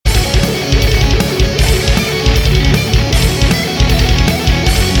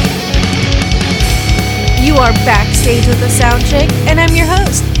are backstage with the Sound Chick, and I'm your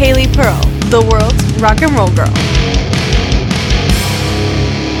host, Haley Pearl, the world's rock and roll girl.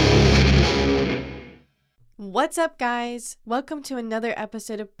 What's up, guys? Welcome to another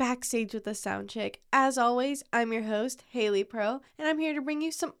episode of Backstage with the Sound Chick. As always, I'm your host, Haley Pearl, and I'm here to bring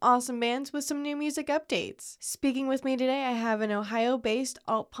you some awesome bands with some new music updates. Speaking with me today, I have an Ohio-based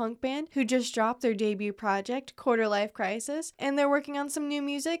alt-punk band who just dropped their debut project, Quarter Life Crisis, and they're working on some new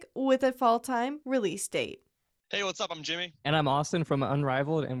music with a fall-time release date. Hey, what's up? I'm Jimmy. And I'm Austin from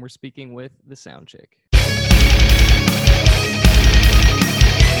Unrivaled, and we're speaking with the Sound Chick.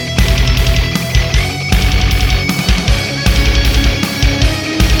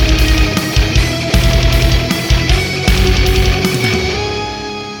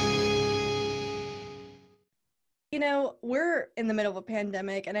 You know, we're in the middle of a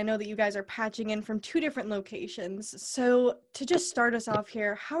pandemic, and I know that you guys are patching in from two different locations. So to just start us off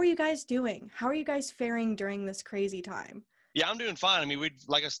here, how are you guys doing? How are you guys faring during this crazy time? Yeah, I'm doing fine. I mean,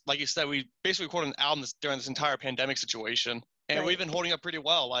 like you said, we basically recorded an album during this entire pandemic situation, and Right. we've been holding up pretty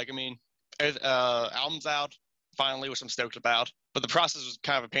well. Album's out finally, which I'm stoked about. But the process was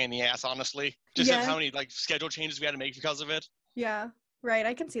kind of a pain in the ass, honestly. Just Yeah. how many schedule changes we had to make because of it. Yeah, right.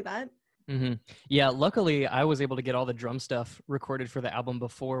 I can see that. Mm-hmm. Yeah, luckily I was able to get all the drum stuff recorded for the album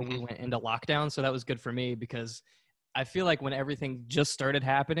before we Mhm. went into lockdown, so that was good for me because I feel like when everything just started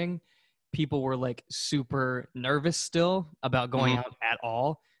happening, people were like super nervous still about going out at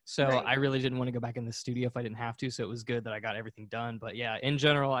all. So Right. I really didn't want to go back in the studio if I didn't have to, so it was good that I got everything done. But yeah, in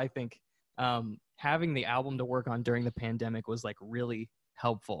general, I think having the album to work on during the pandemic was like really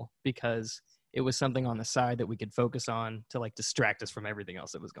helpful because it was something on the side that we could focus on to like distract us from everything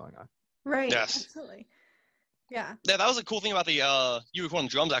else that was going on. Right. Yes. Absolutely. Yeah. Yeah, that was a cool thing about the you recording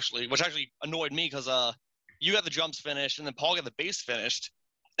the drums actually, which actually annoyed me because you got the drums finished and then Paul got the bass finished,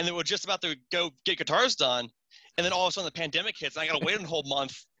 and then we're just about to go get guitars done, and then all of a sudden the pandemic hits and I gotta wait a whole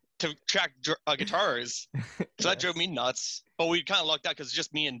month to track guitars. So that drove me nuts. But we kind of lucked out because it's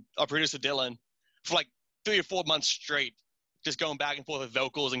just me and our producer Dylan for like 3 or 4 months straight, just going back and forth with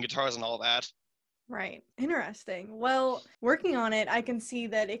vocals and guitars and all that. Right. Interesting. Well, working on it, I can see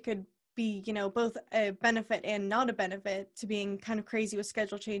that it could be, both a benefit and not a benefit to being kind of crazy with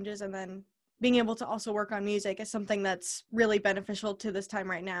schedule changes, and then being able to also work on music is something that's really beneficial to this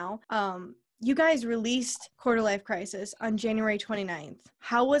time right now. You guys released Quarter Life Crisis on January 29th.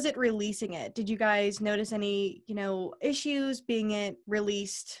 How was it releasing it? Did you guys notice any, issues being it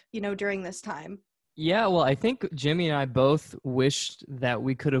released, during this time? Yeah, well, I think Jimmy and I both wished that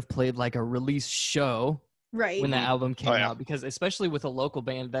we could have played like a release show Right. when the album came yeah. out, because especially with a local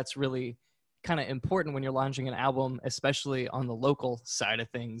band, that's really kind of important when you're launching an album, especially on the local side of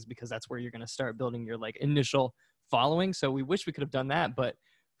things, because that's where you're going to start building your like initial following. So we wish we could have done that, but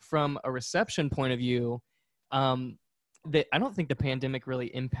from a reception point of view, I don't think the pandemic really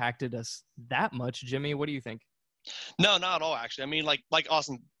impacted us that much. Jimmy, what do you think? No, not at all, actually. I mean, like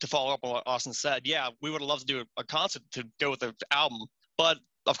Austin, to follow up on what Austin said, yeah, we would have loved to do a concert to go with the album. But,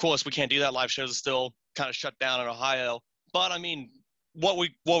 of course, we can't do that. Live shows are still kind of shut down in Ohio. But, I mean, what we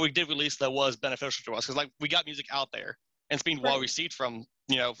did release, though, was beneficial to us. Because, we got music out there. And it's being well received from,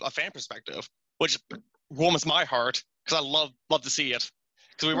 a fan perspective, which warms my heart because I love to see it.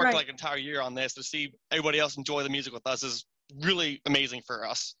 Because we worked, an entire year on this. To see everybody else enjoy the music with us is really amazing for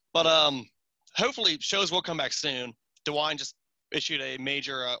us. But, hopefully, shows will come back soon. DeWine just issued a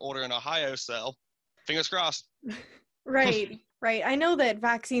major order in Ohio, so fingers crossed. Right. I know that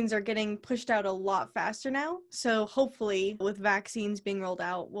vaccines are getting pushed out a lot faster now. So hopefully with vaccines being rolled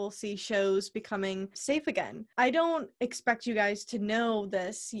out, we'll see shows becoming safe again. I don't expect you guys to know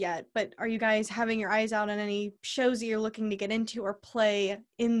this yet, but are you guys having your eyes out on any shows that you're looking to get into or play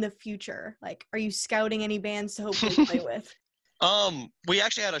in the future? Like, are you scouting any bands to hopefully play with? We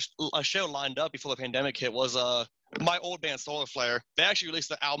actually had a show lined up before the pandemic hit. Was my old band Solar Flare. They actually released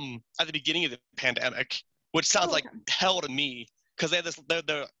the album at the beginning of the pandemic, which sounds like hell to me because they had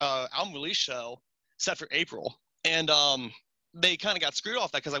their album release show set for April, and they kind of got screwed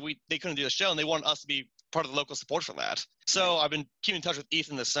off that because they couldn't do the show and they wanted us to be part of the local support for that. So I've been keeping in touch with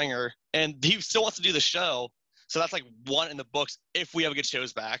Ethan, the singer, and he still wants to do the show. So that's like one in the books if we ever get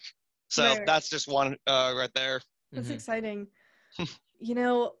shows back. So that's just one right there. That's exciting.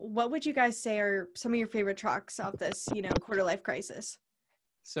 What would you guys say are some of your favorite tracks of this, Quarter Life Crisis?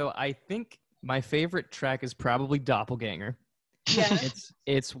 So I think my favorite track is probably Doppelganger. Yeah.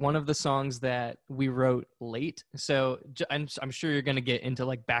 It's one of the songs that we wrote late. So I'm sure you're going to get into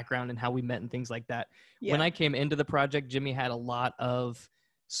like background and how we met and things like that. Yeah. When I came into the project, Jimmy had a lot of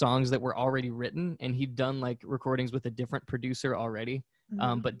songs that were already written and he'd done like recordings with a different producer already.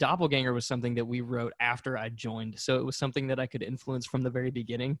 But Doppelganger was something that we wrote after I joined. So it was something that I could influence from the very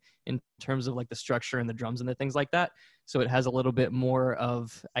beginning in terms of like the structure and the drums and the things like that. So it has a little bit more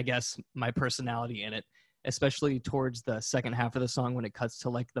of, I guess, my personality in it, especially towards the second half of the song when it cuts to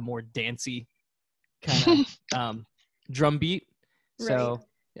like the more dancey kind of drum beat. So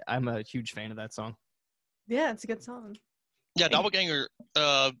I'm a huge fan of that song. Yeah, it's a good song. Yeah, Doppelganger.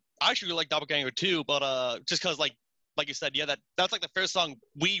 I actually really like Doppelganger too, but just because like you said, yeah, that's like the first song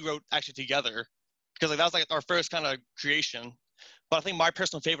we wrote actually together, because like that was like our first kind of creation. But I think my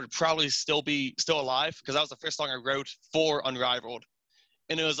personal favorite would probably still be Still Alive, because that was the first song I wrote for Unrivaled,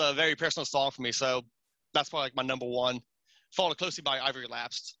 and it was a very personal song for me. So that's probably like my number one, followed closely by Ivory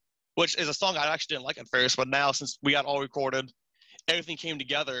Lapsed, which is a song I actually didn't like at first, but now since we got all recorded, everything came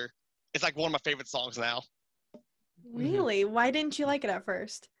together. It's like one of my favorite songs now. Really? Why didn't you like it at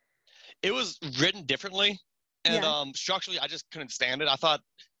first? It was written differently, and structurally, I just couldn't stand it. I thought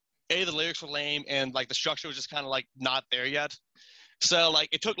the lyrics were lame, and like the structure was just kind of like not there yet. So like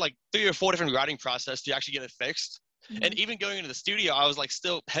it took like 3 or 4 different writing process to actually get it fixed. And even going into the studio, I was like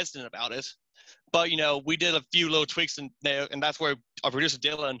still hesitant about it. But we did a few little tweaks in there, and that's where our producer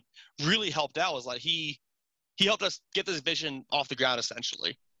Dylan really helped out. Was like he helped us get this vision off the ground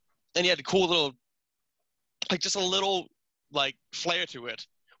essentially, and he had a cool little, like just a little like flair to it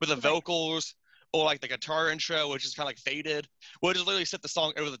with the vocals, or like the guitar intro, which is kind of like faded, which just literally set the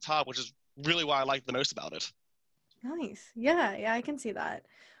song over the top, which is really what I like the most about it. Nice. Yeah, I can see that.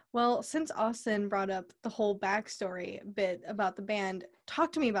 Well, since Austin brought up the whole backstory bit about the band,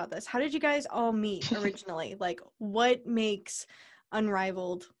 talk to me about this. How did you guys all meet originally? Like, what makes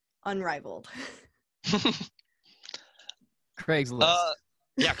Unrivaled? Craigslist.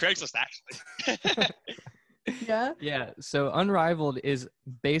 Yeah, Craigslist actually. Yeah. So Unrivaled is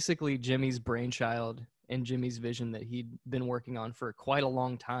basically Jimmy's brainchild and Jimmy's vision that he'd been working on for quite a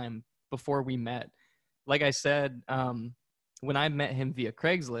long time before we met. Like I said, when I met him via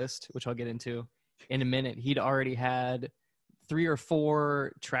Craigslist, which I'll get into in a minute, he'd already had 3 or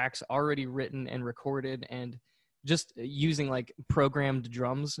 4 tracks already written and recorded, and just using like programmed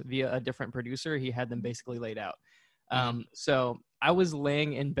drums via a different producer, he had them basically laid out. So I was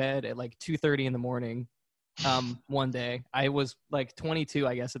laying in bed at like 2:30 in the morning one day. I was like 22,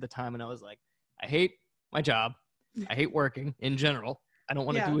 I guess, at the time, and I was like, I hate my job. I hate working in general. I don't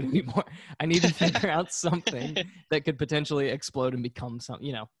want to do it anymore. I need to figure out something that could potentially explode and become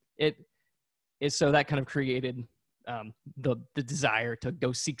something, it is. So that kind of created the desire to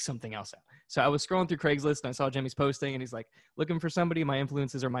go seek something else out. So I was scrolling through Craigslist and I saw Jimmy's posting, and he's like, looking for somebody. My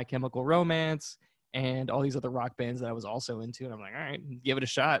influences are My Chemical Romance and all these other rock bands that I was also into. And I'm like, all right, give it a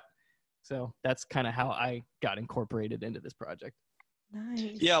shot. So that's kind of how I got incorporated into this project.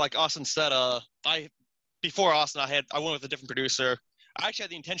 Nice. Yeah, like Austin said, before Austin, I went with a different producer. I actually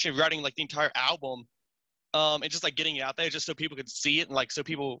had the intention of writing like the entire album, and just like getting it out there just so people could see it, and like so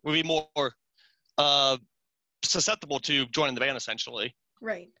people would be more susceptible to joining the band essentially.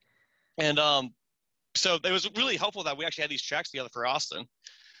 Right. And so it was really helpful that we actually had these tracks together for Austin,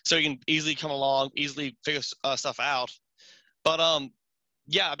 so you can easily come along, easily figure stuff out. But I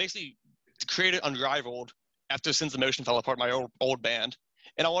basically created Unrivaled after Sins of Motion fell apart, my old band,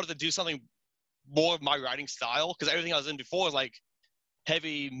 and I wanted to do something more of my writing style, because everything I was in before was like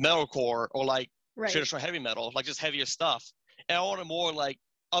heavy metalcore or like traditional heavy metal, like just heavier stuff. And I wanted more like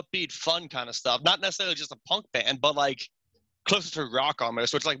upbeat, fun kind of stuff, not necessarily just a punk band, but like closer to rock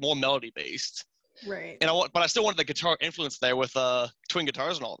almost, so it's like more melody based. Right. And but I still wanted the guitar influence there with twin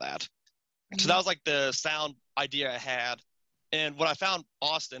guitars and all that. So that was like the sound idea I had. And when I found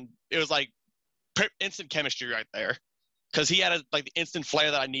Austin, it was like instant chemistry right there, because he had like the instant flair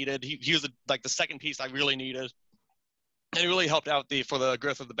that I needed. He was like the second piece I really needed, and it really helped out for the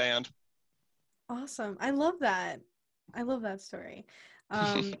growth of the band. Awesome. I love that story.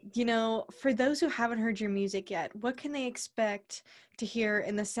 For those who haven't heard your music yet, what can they expect to hear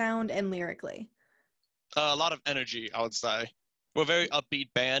in the sound and lyrically? A lot of energy, I would say. We're a very upbeat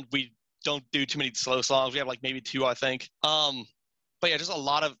band. We don't do too many slow songs. We have like maybe 2, I think. But yeah, just a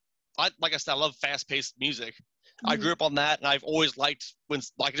lot of, like I said, I love fast-paced music. I grew up on that, and I've always liked when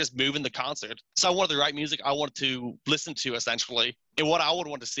I could just move in the concert. So I wanted the right music I wanted to listen to, essentially, and what I would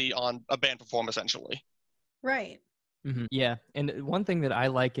want to see on a band perform, essentially. Right. Yeah, and one thing that I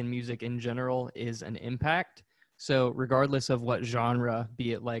like in music in general is an impact. So regardless of what genre,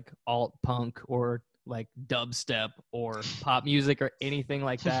 be it like alt punk or like dubstep or pop music or anything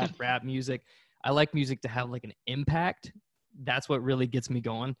like that, rap music, I like music to have like an impact. That's what really gets me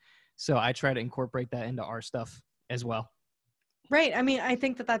going. So I try to incorporate that into our stuff as well. Right. I mean, I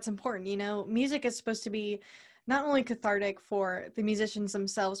think that that's important. Music is supposed to be not only cathartic for the musicians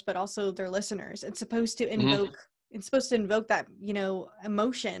themselves, but also their listeners. It's supposed to Mhm. invoke that,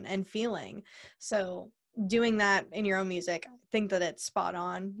 emotion and feeling. So doing that in your own music, I think that it's spot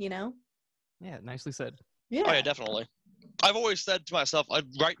on, Yeah, nicely said. Yeah. Oh yeah, definitely. I've always said to myself, I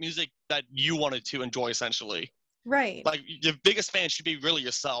write music that you wanted to enjoy, essentially. Right. Like, the biggest fan should be really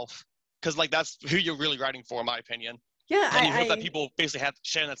yourself, because like that's who you're really writing for, in my opinion. Yeah, And you hope that people basically have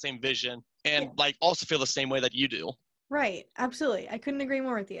share that same vision and Yeah. like also feel the same way that you do. Right, absolutely. I couldn't agree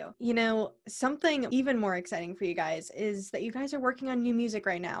more with you. Something even more exciting for you guys is that you guys are working on new music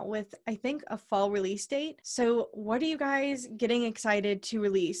right now with, I think, a fall release date. So, what are you guys getting excited to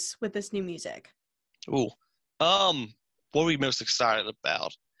release with this new music? Ooh. What are we most excited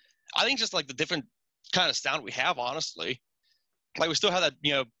about? I think just like the different kind of sound we have, honestly. Like, we still have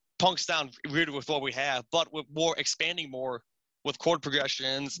that, punk sound rooted with what we have, but with more expanding more with chord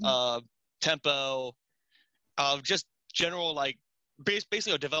progressions, tempo, just general, like,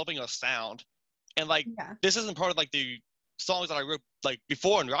 basically developing a sound. And like, Yeah. this isn't part of like the songs that I wrote like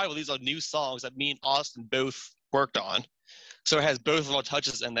before Unrivaled. These are new songs that me and Austin both worked on. So it has both of our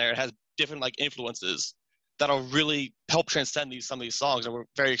touches in there. It has different like influences that'll really help transcend some of these songs, and we're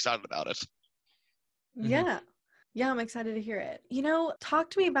very excited about it. Yeah. Yeah, I'm excited to hear it. Talk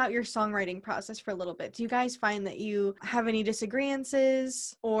to me about your songwriting process for a little bit. Do you guys find that you have any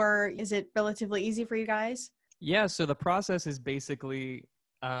disagreements, or is it relatively easy for you guys? Yeah, so the process is basically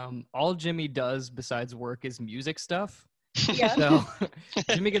all Jimmy does besides work is music stuff. Yeah. So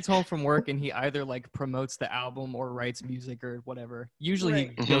Jimmy gets home from work and he either like promotes the album or writes music or whatever. Usually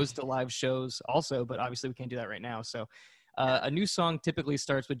Right. he goes to live shows also, but obviously we can't do that right now. So a new song typically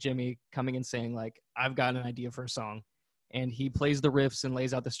starts with Jimmy coming and saying like, I've got an idea for a song. And he plays the riffs and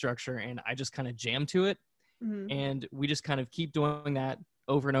lays out the structure, and I just kind of jam to it. Mhm. And we just kind of keep doing that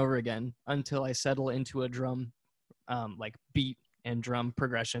over and over again until I settle into a drum like beat and drum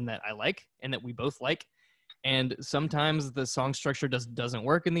progression that I like and that we both like. And sometimes the song structure doesn't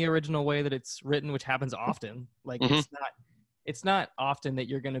work in the original way that it's written, which happens often. Like it's not often that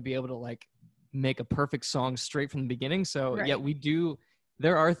you're going to be able to like make a perfect song straight from the beginning. So Right. yeah,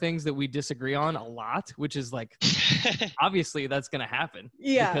 there are things that we disagree on a lot, which is like obviously that's going to happen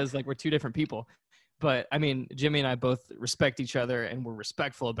because like we're two different people. But I mean, Jimmy and I both respect each other and we're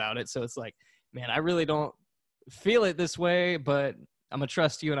respectful about it. So it's like, man, I really don't feel it this way, but I'm gonna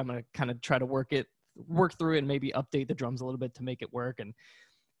trust you and I'm gonna kind of try to work through it and maybe update the drums a little bit to make it work. And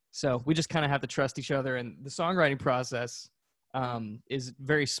so we just kind of have to trust each other. And the songwriting process is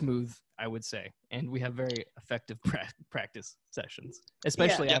very smooth, I would say. And we have very effective practice sessions,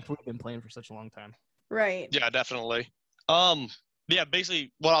 especially after we've been playing for such a long time. Right. Yeah, definitely. Yeah,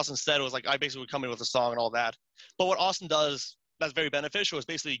 basically what Austin said was like, I basically would come in with a song and all that. But what Austin does that's very beneficial is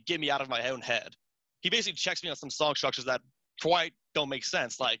basically get me out of my own head. He basically checks me on some song structures that quite don't make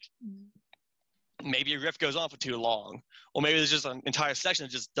sense. Like, maybe a riff goes on for too long, or maybe there's just an entire section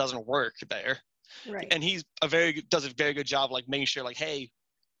that just doesn't work there. Right. And he does a very good job like making sure like, hey,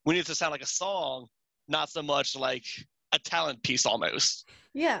 we need it to sound like a song, not so much like a talent piece almost.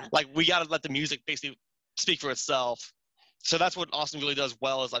 Yeah. Like, we got to let the music basically speak for itself. So that's what Austin really does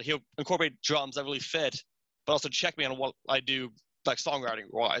well, is like he'll incorporate drums that really fit, but also check me on what I do like songwriting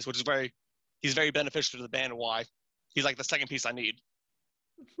wise, which is he's very beneficial to the band and why he's like the second piece I need.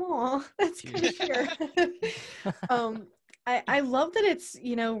 Aw, that's kind of fair. I love that it's,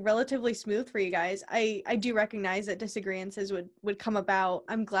 relatively smooth for you guys. I do recognize that disagreements would come about.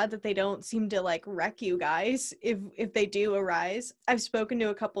 I'm glad that they don't seem to like wreck you guys if they do arise. I've spoken to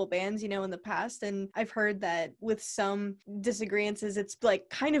a couple bands, in the past, and I've heard that with some disagreements it's like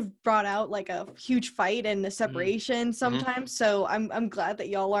kind of brought out like a huge fight and a separation sometimes. So I'm glad that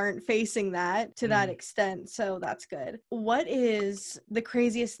y'all aren't facing that to that extent. So that's good. What is the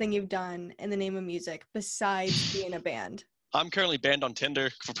craziest thing you've done in the name of music besides being a band? I'm currently banned on Tinder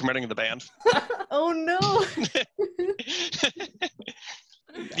for promoting the band. Oh no.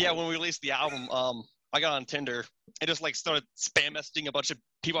 Yeah, when we released the album, I got on Tinder and just like started spam messaging a bunch of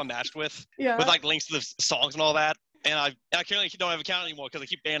people I matched with like links to the songs and all that. And I currently don't have an account anymore because they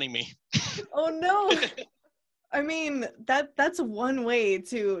keep banning me. Oh no. I mean, that's one way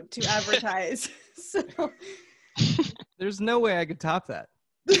to advertise. So there's no way I could top that.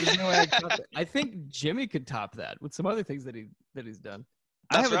 I think Jimmy could top that with some other things that he's done.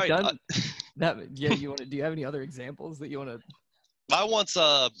 That's I haven't right. done that. Yeah, do you have any other examples that you want to? I once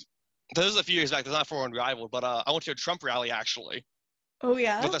this was a few years back. It's not for Unrivaled, but I went to a Trump rally actually. Oh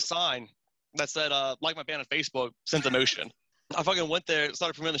yeah. With a sign that said like my band on Facebook, Sense Emotion. I fucking went there,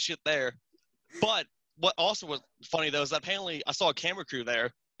 started promoting the shit there. But what also was funny though is that apparently I saw a camera crew there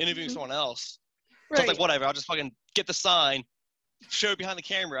interviewing someone else. So I was like, whatever, I'll just fucking get the sign, show it behind the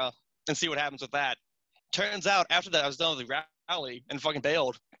camera, and see what happens with that. Turns out, after that, I was done with the rally and fucking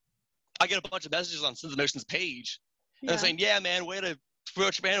bailed. I get a bunch of messages on Sins of Notions page. And they're saying, yeah, man, way to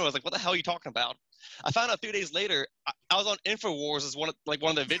approach your band. I was like, what the hell are you talking about? I found out 3 days later, I was on InfoWars as one of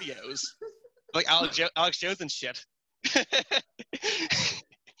their videos. Like Alex Jones and shit.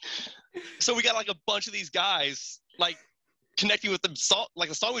 So we got like a bunch of these guys like connecting with the song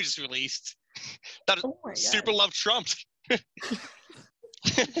we just released. That super love Trump.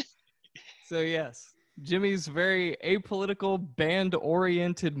 So yes, Jimmy's very apolitical,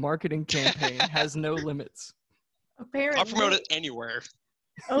 band-oriented marketing campaign has no limits. Apparently. I'll promote it anywhere.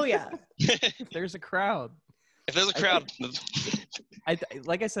 Oh yeah. If there's a crowd. If there's a crowd.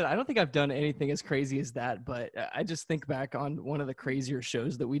 Like I said, I don't think I've done anything as crazy as that, but I just think back on one of the crazier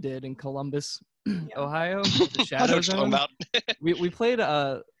shows that we did in Columbus, Ohio, the Shadow Zone. We played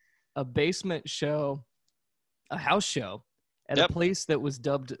a basement show, a house show, at a place that was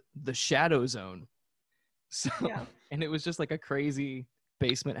dubbed the Shadow Zone. So, and it was just like a crazy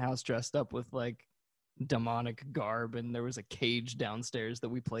basement house dressed up with like demonic garb, and there was a cage downstairs that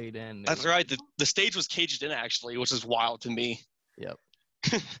we played in. That's right. The stage was caged in, actually, which is wild to me. Yep.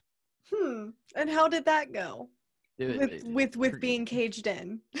 And how did that go? With being caged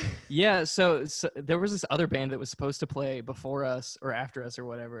in? Yeah, so there was this other band that was supposed to play before us or after us or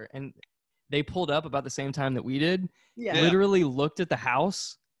whatever, and they pulled up about the same time that we did. Yeah. Literally looked at the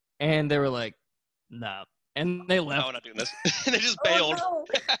house, and they were like, "Nah," and they left. No, we're not doing this. They just bailed. Oh,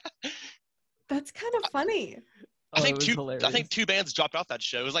 no. That's kind of funny. I think two bands dropped off that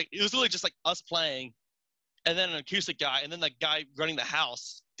show. It was literally just like us playing, and then an acoustic guy, and then the guy running the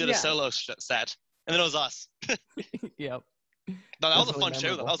house did a solo set, and then it was us. Yep. No, that was a fun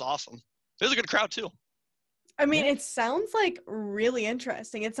show, though. That was awesome. It was a good crowd, too. I mean, it sounds like really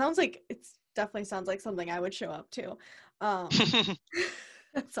interesting. It definitely sounds like something I would show up to.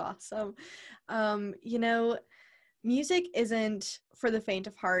 That's awesome. Music isn't for the faint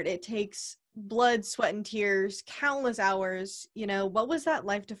of heart. It takes blood, sweat, and tears, countless hours. What was that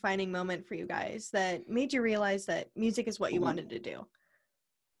life-defining moment for you guys that made you realize that music is what you wanted to do?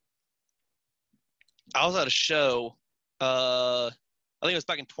 I was at a show, I think it was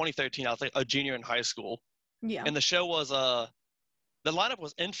back in 2013. I was like a junior in high school. Yeah. And the show was, the lineup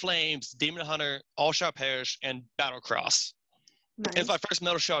was In Flames, Demon Hunter, All Shall Perish, and Battlecross. Nice. It's my first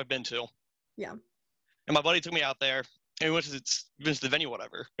metal show I've been to. Yeah. And my buddy took me out there, and we went to the venue,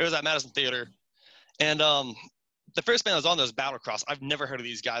 whatever. It was at Madison Theater. And the first band that was on there was Battlecross. I've never heard of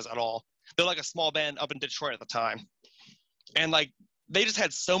these guys at all. They're like a small band up in Detroit at the time. And like, they just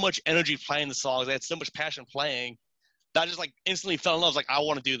had so much energy playing the songs. They had so much passion playing that I just like instantly fell in love. I was like, I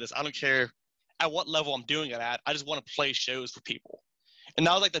want to do this. I don't care at what level I'm doing it at. I just want to play shows for people. And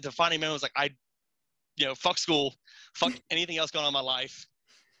that was like the defining moment. Was like, fuck school, fuck anything else going on in my life.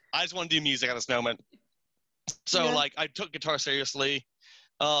 I just want to do music at this moment. So like I took guitar seriously,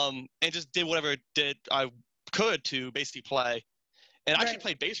 and just did whatever I could to basically play. And I actually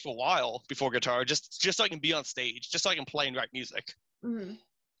played bass for a while before guitar, just so I can be on stage, just so I can play and write music. Mm.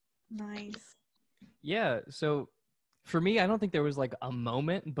 Nice. Yeah. So for me, I don't think there was like a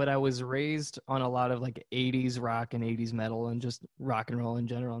moment, but I was raised on a lot of like 80s rock and 80s metal and just rock and roll in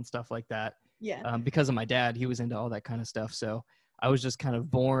general and stuff like that. Yeah. Because of my dad, he was into all that kind of stuff. So I was just kind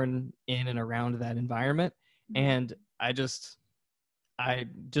of born in and around that environment. Mm-hmm. And I just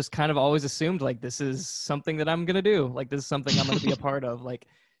kind of always assumed like this is something that I'm going to do. Like this is something I'm going to be a part of. Like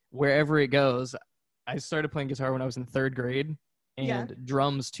wherever it goes. I started playing guitar when I was in 3rd grade and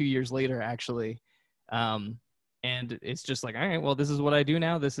drums 2 years later, actually. And it's just like, all right, well, this is what I do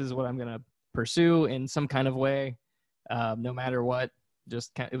now. This is what I'm going to pursue in some kind of way, no matter what.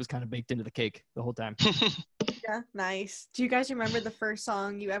 It was kind of baked into the cake the whole time. Yeah, nice. Do you guys remember the first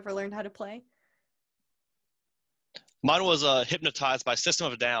song you ever learned how to play? Mine was Hypnotized by System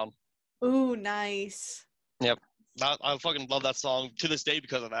of a Down. Ooh, nice. Yep. I fucking love that song to this day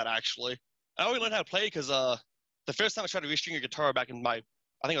because of that, actually. I only learned how to play because the first time I tried to restring a guitar back in I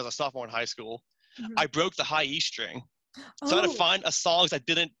think I was a sophomore in high school, I broke the high E string. So I had to find a songs that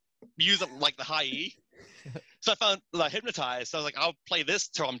didn't use like the high E. So I found Hypnotized. So I was like, I'll play this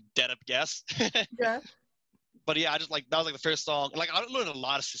till I'm dead, I guess. Yeah. But yeah, that was like the first song. Like I learned a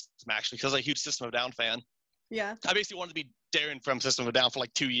lot of System actually because I was a huge System of a Down fan. Yeah. I basically wanted to be Darren from System of a Down for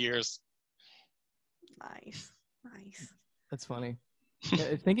like 2 years. Nice. That's funny.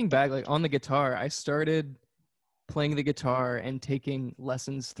 Thinking back, like on the guitar, I started playing the guitar and taking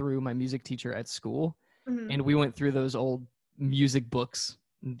lessons through my music teacher at school. Mm-hmm. And we went through those old music books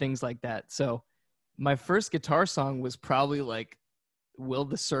and things like that. So my first guitar song was probably like Will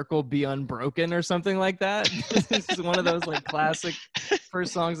the Circle Be Unbroken or something like that. This is one of those like classic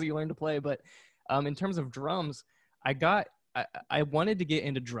first songs that you learn to play. But in terms of drums, I wanted to get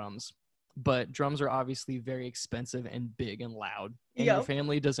into drums, but drums are obviously very expensive and big and loud, and your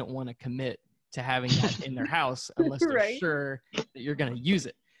family doesn't want to commit to having that in their house unless they're sure that you're going to use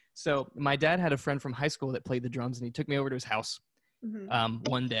it. So my dad had a friend from high school that played the drums, and he took me over to his house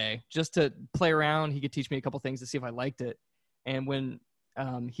one day just to play around. He could teach me a couple things to see if I liked it. And when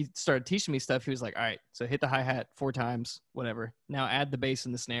he started teaching me stuff, he was like, all right, so hit the hi-hat 4 times, whatever. Now add the bass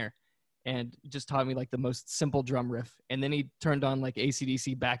and the snare. And just taught me like the most simple drum riff. And then he turned on like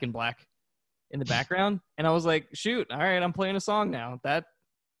AC/DC Back in Black in the background. And I was like, shoot, all right, I'm playing a song now. That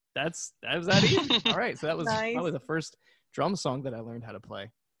was that easy. All right. So that was probably the first drum song that I learned how to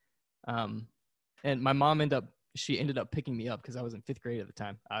play. And my mom ended up picking me up because I was in 5th grade at the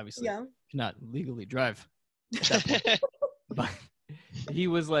time. Obviously, could not legally drive at that point. But he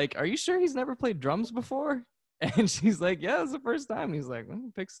was like, "Are you sure he's never played drums before?" And she's like, "Yeah, it's the first time." He's like,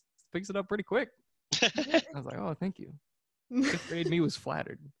 "Picks it up pretty quick." I was like, "Oh, thank you." 5th grade me was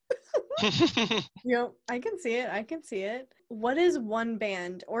flattered. I can see it. What is one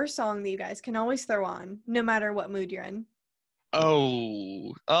band or song that you guys can always throw on, no matter what mood you're in?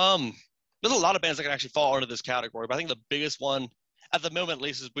 Oh, there's a lot of bands that can actually fall into this category, but I think the biggest one, at the moment at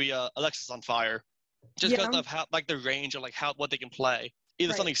least, is Alexis on Fire. Just because of how, like, the range of, like, what they can play.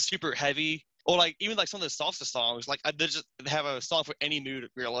 Either something super heavy, or, like, even, like, some of the softer songs. Like, they just have a song for any mood,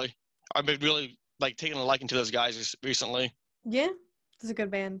 really. I've been really, like, taking a liking to those guys recently. Yeah, it's a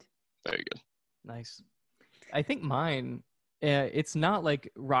good band. Very good. Nice. I think mine, it's not,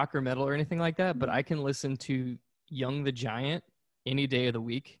 like, rock or metal or anything like that, but I can listen to Young the Giant any day of the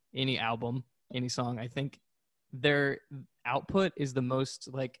week, any album, any song. I think their output is the most,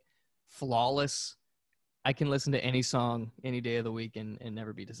 like, flawless. I can listen to any song any day of the week and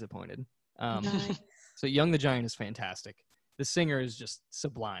never be disappointed. Nice. So Young the Giant is fantastic. The singer is just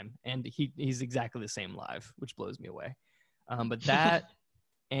sublime, and he's exactly the same live, which blows me away. But that,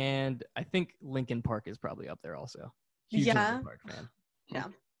 and I think Linkin Park is probably up there also. Huge Linkin Park fan. Yeah,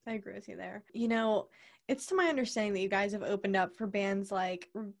 I agree with you there. It's to my understanding that you guys have opened up for bands like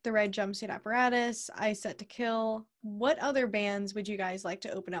the Red Jumpsuit Apparatus, I Set to Kill. What other bands would you guys like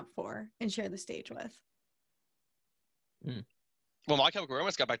to open up for and share the stage with? Well, My Chemical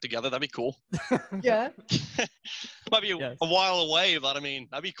Romance got back together. That'd be cool. Yeah. Might be a while away, but I mean,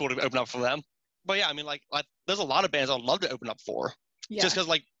 that'd be cool to open up for them. But yeah, I mean, like there's a lot of bands I'd love to open up for. Yeah. Just because,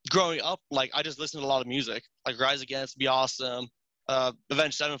 like, growing up, like, I just listened to a lot of music. Like, Rise Against, be awesome.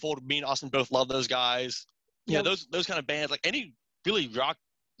 Avenged Sevenfold, me and Austin both love those guys. Yeah, those kind of bands, like any really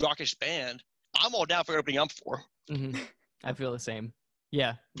rockish band, I'm all down for opening up for. Mm-hmm. I feel the same.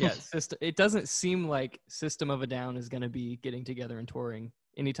 Yeah. It doesn't seem like System of a Down is going to be getting together and touring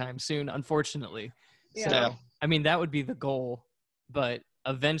anytime soon, unfortunately. Yeah. So, I mean, that would be the goal, but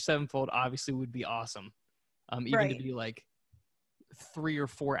Avenged Sevenfold obviously would be awesome. Even to be like 3 or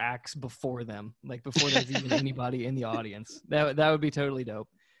 4 acts before them, like before there's even anybody in the audience. That would be totally dope.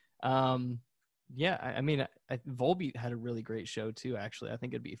 I mean, Volbeat had a really great show too, actually. I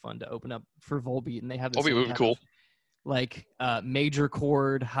think it'd be fun to open up for Volbeat, and they have this really cool. Like major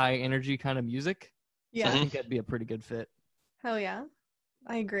chord, high energy kind of music. Yeah. So I think that'd be a pretty good fit. Hell yeah.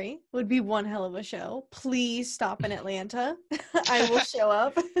 I agree. Would be one hell of a show. Please stop in Atlanta. I will show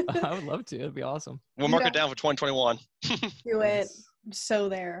up. I would love to. It'd be awesome. We'll mark it down for 2021. Do it. I'm so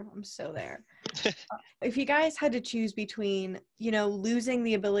there. If you guys had to choose between, losing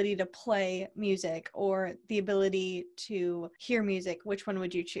the ability to play music or the ability to hear music, which one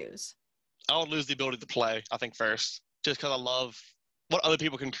would you choose? I would lose the ability to play, I think, first. Just because I love what other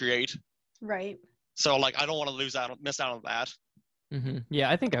people can create. Right. So, like, I don't want to miss out on that. Mm-hmm.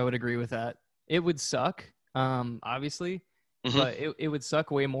 Yeah, I think I would agree with that. It would suck, obviously, but it would suck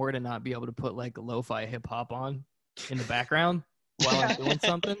way more to not be able to put, like, lo-fi hip-hop on in the background while I'm doing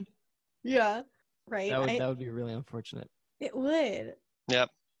something. Yeah, right. That would be really unfortunate. It would. Yep.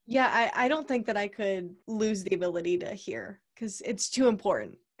 Yeah, I don't think that I could lose the ability to hear because it's too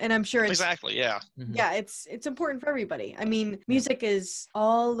important. And I'm sure it's exactly, yeah. Mm-hmm. Yeah, it's important for everybody. I mean, music is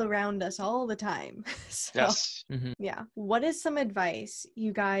all around us all the time. So, yes. Mm-hmm. Yeah. What is some advice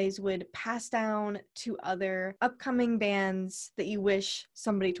you guys would pass down to other upcoming bands that you wish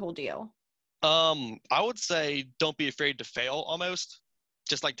somebody told you? I would say don't be afraid to fail almost.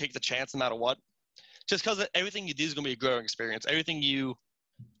 Just, like, take the chance no matter what. Just because everything you do is going to be a growing experience. Everything you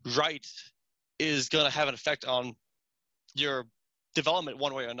write is going to have an effect on your development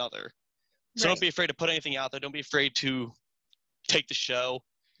one way or another. So Don't be afraid to put anything out there. Don't be afraid to take the show.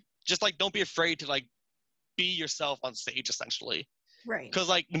 Just, like, don't be afraid to, like, be yourself on stage, essentially. Right. Because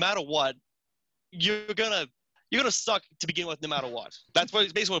like no matter what, you're gonna suck to begin with no matter what. That's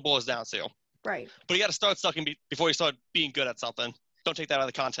what basically what it boils down to. Right. But you got to start sucking before you start being good at something. Don't take that out of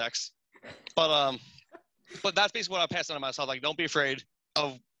the context. But that's basically what I pass on to myself. Like, don't be afraid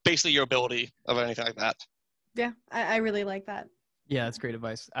of basically your ability of anything like that. Yeah, I really like that. Yeah, that's great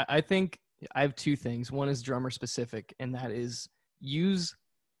advice. I think I have two things. One is drummer specific, and that is use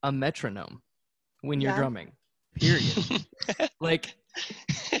a metronome when you're drumming. Period. Like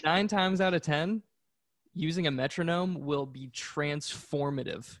 9 times out of 10, using a metronome will be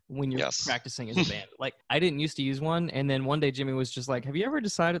transformative when you're practicing as a band. Like, I didn't used to use one, and then one day Jimmy was just like, have you ever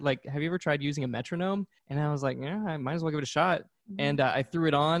tried using a metronome? And I was like, yeah, I might as well give it a shot. And I threw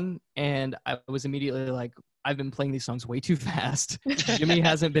it on, and I was immediately like, I've been playing these songs way too fast. Jimmy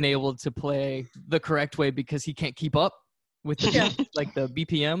hasn't been able to play the correct way because he can't keep up with the, like the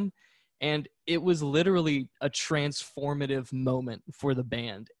BPM. And it was literally a transformative moment for the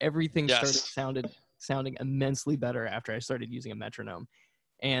band. Everything started sounding immensely better after I started using a metronome.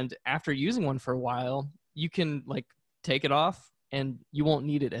 And after using one for a while, you can like take it off and you won't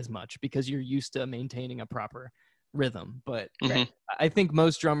need it as much because you're used to maintaining a proper rhythm. But I think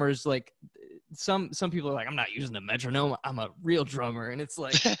most drummers, like some people are like, I'm not using the metronome, I'm a real drummer. And it's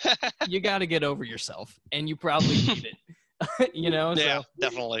like, you got to get over yourself, and you probably need it. You know? Yeah, so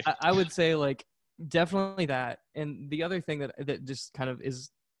definitely. I would say like definitely that. And the other thing that just kind of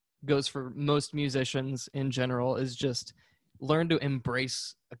goes for most musicians in general is just learn to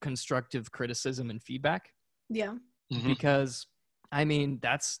embrace a constructive criticism and feedback. Yeah. Because I mean,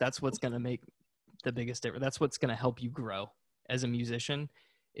 that's what's going to make the biggest difference. That's what's going to help you grow as a musician,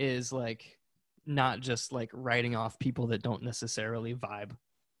 is like not just like writing off people that don't necessarily vibe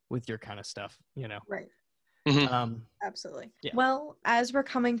with your kind of stuff, you know? Right. Absolutely. Yeah. Well, as we're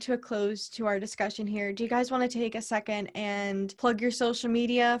coming to a close to our discussion here, do you guys want to take a second and plug your social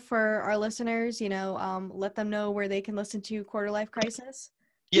media for our listeners? You know, let them know where they can listen to Quarter Life Crisis.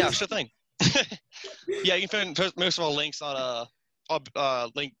 Yeah, sure thing. Yeah, you can find most of our links on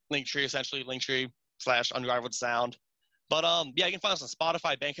Linktree, essentially Linktree/Unrivaled Sound. But yeah, you can find us on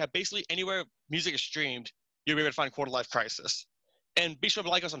Spotify, Bandcamp, basically anywhere music is streamed, you'll be able to find Quarter Life Crisis. And be sure to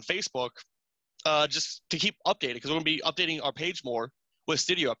like us on Facebook. Just to keep updated, because we're going to be updating our page more with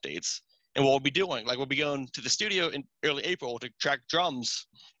studio updates and what we'll be doing. Like, we'll be going to the studio in early April to track drums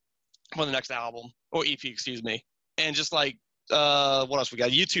for the next album, or EP, excuse me. And just like, what else we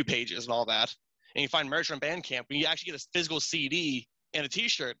got? YouTube pages and all that. And you find merch on Bandcamp. And you actually get a physical CD and a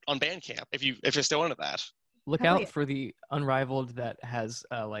T-shirt on Bandcamp if you're still into that. Look out for the Unrivaled that has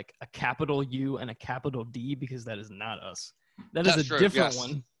like a capital U and a capital D, because that is not us. That's is a different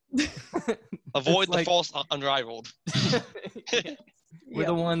one. Avoid the false Unrivaled. We're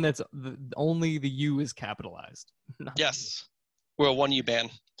the one that's only the U is capitalized. Yes. We're a 1U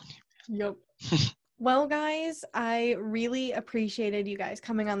band. Yep. Well, guys, I really appreciated you guys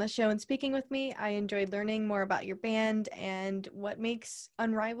coming on the show and speaking with me. I enjoyed learning more about your band and what makes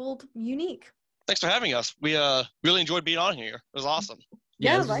Unrivaled unique. Thanks for having us. We really enjoyed being on here. It was awesome.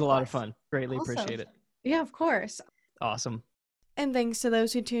 Yeah, this was a lot of fun. Greatly appreciate it. Yeah, of course. Awesome. And thanks to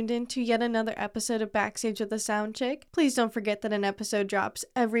those who tuned in to yet another episode of Backstage with the Sound Chick. Please don't forget that an episode drops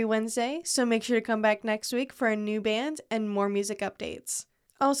every Wednesday, so make sure to come back next week for a new band and more music updates.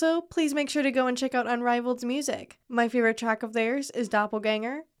 Also, please make sure to go and check out Unrivaled's music. My favorite track of theirs is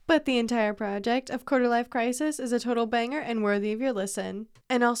Doppelganger, but the entire project of Quarter Life Crisis is a total banger and worthy of your listen.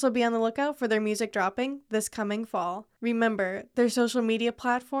 And also be on the lookout for their music dropping this coming fall. Remember, their social media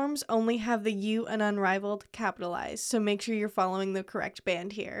platforms only have the U and Unrivaled capitalized, so make sure you're following the correct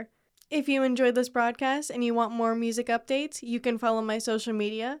band here. If you enjoyed this broadcast and you want more music updates, you can follow my social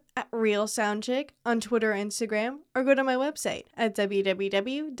media at RealSoundChick on Twitter or Instagram, or go to my website at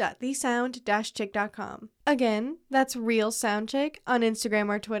www.thesound-chick.com. Again, that's RealSoundChick on Instagram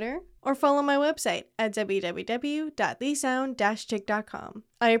or Twitter, or follow my website at www.thesound-chick.com.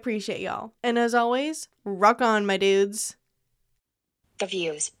 I appreciate y'all. And as always, rock on, my dudes. The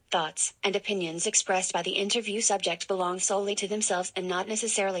views, thoughts, and opinions expressed by the interview subject belong solely to themselves and not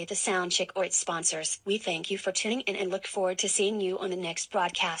necessarily the Sound Chick or its sponsors. We thank you for tuning in and look forward to seeing you on the next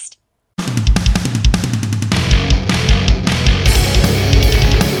broadcast.